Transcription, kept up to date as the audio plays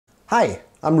Hi,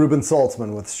 I'm Ruben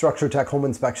Saltzman with Structure Tech Home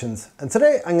Inspections, and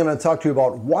today I'm going to talk to you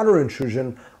about water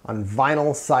intrusion on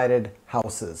vinyl-sided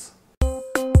houses.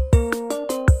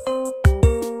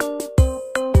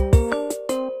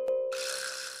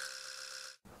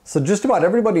 So just about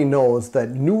everybody knows that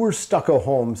newer stucco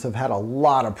homes have had a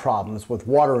lot of problems with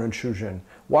water intrusion.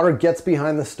 Water gets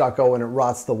behind the stucco and it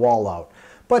rots the wall out.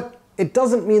 But it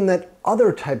doesn't mean that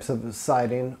other types of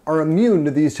siding are immune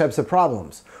to these types of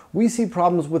problems. We see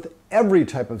problems with every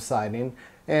type of siding,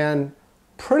 and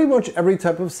pretty much every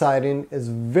type of siding is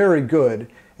very good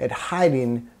at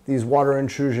hiding these water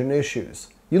intrusion issues.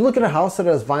 You look at a house that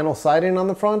has vinyl siding on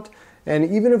the front, and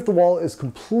even if the wall is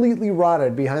completely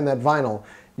rotted behind that vinyl,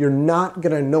 you're not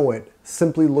going to know it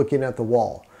simply looking at the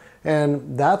wall.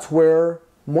 And that's where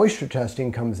moisture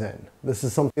testing comes in. This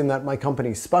is something that my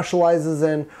company specializes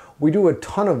in. We do a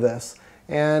ton of this,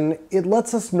 and it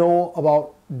lets us know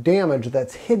about damage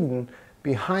that's hidden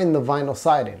behind the vinyl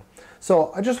siding.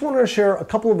 So I just wanted to share a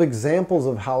couple of examples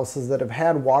of houses that have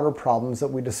had water problems that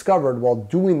we discovered while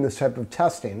doing this type of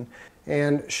testing,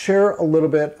 and share a little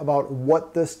bit about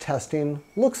what this testing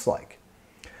looks like.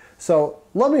 So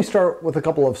let me start with a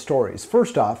couple of stories.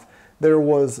 First off, there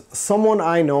was someone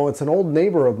I know, it's an old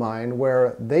neighbor of mine,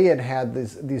 where they had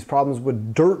these problems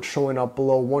with dirt showing up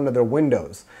below one of their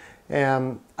windows.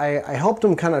 And I helped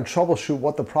them kind of troubleshoot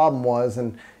what the problem was,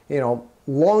 and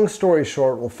long story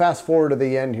short, we'll fast forward to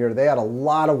the end here, they had a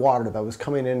lot of water that was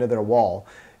coming into their wall.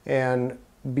 And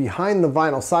behind the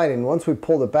vinyl siding, once we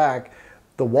pulled it back,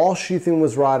 the wall sheathing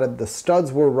was rotted, the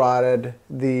studs were rotted,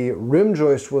 the rim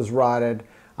joist was rotted.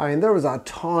 I mean, there was a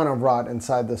ton of rot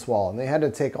inside this wall, and they had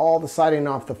to take all the siding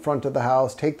off the front of the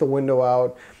house, take the window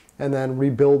out, and then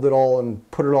rebuild it all and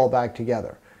put it all back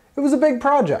together. It was a big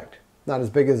project. Not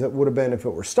as big as it would have been if it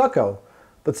were stucco,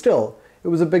 but still, it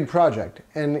was a big project.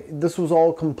 And this was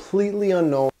all completely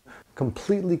unknown,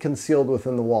 completely concealed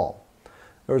within the wall.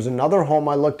 There was another home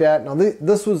I looked at. Now,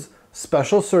 this was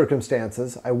special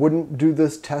circumstances. I wouldn't do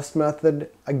this test method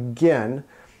again,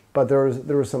 but there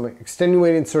was some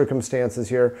extenuating circumstances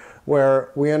here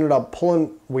where I ended up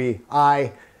pulling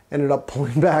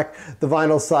back the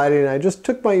vinyl siding, and I just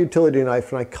took my utility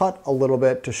knife and I cut a little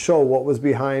bit to show what was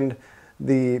behind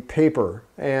the paper.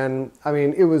 And I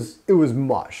mean, it was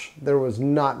mush. There was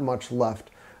not much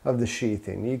left of the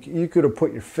sheathing. You could have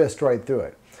put your fist right through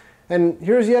it. And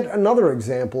here's yet another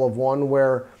example of one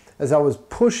where, as I was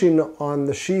pushing on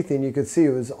the sheathing, you could see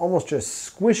it was almost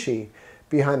just squishy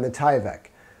behind the Tyvek.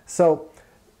 So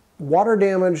water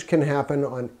damage can happen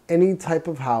on any type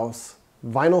of house.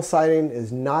 Vinyl siding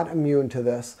is not immune to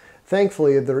this.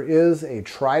 Thankfully, there is a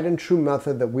tried and true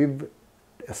method that we've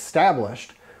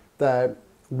established that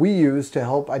we use to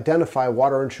help identify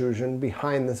water intrusion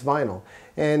behind this vinyl.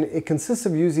 And it consists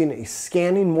of using a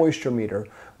scanning moisture meter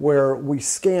where we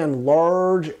scan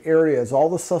large areas, all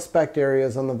the suspect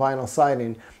areas on the vinyl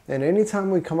siding, and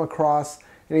anytime we come across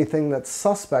anything that's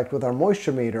suspect with our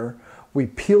moisture meter, we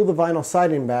peel the vinyl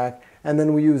siding back, and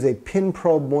then we use a pin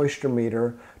probe moisture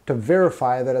meter to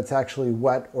verify that it's actually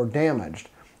wet or damaged.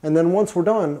 And then once we're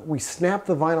done, we snap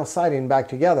the vinyl siding back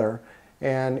together,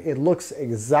 and it looks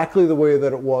exactly the way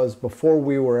that it was before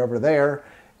we were ever there,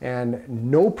 and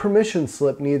no permission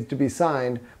slip needs to be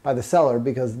signed by the seller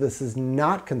because this is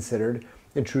not considered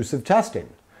intrusive testing.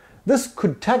 This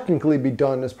could technically be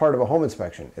done as part of a home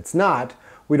inspection. It's not.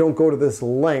 We don't go to this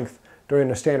length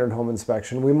during a standard home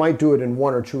inspection. We might do it in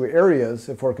one or two areas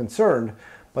if we're concerned,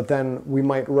 but then we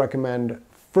might recommend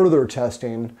further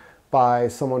testing by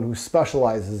someone who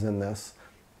specializes in this.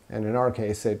 And in our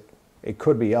case, it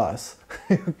could be us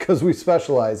because we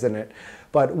specialize in it,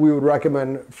 but we would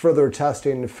recommend further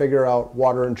testing to figure out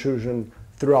water intrusion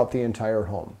throughout the entire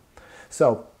home.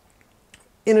 So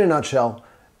in a nutshell,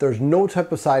 there's no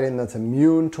type of siding that's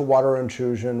immune to water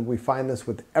intrusion. We find this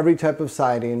with every type of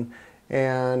siding,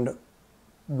 and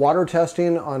water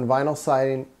testing on vinyl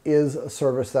siding is a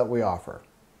service that we offer.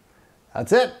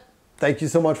 That's it. Thank you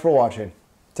so much for watching.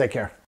 Take care.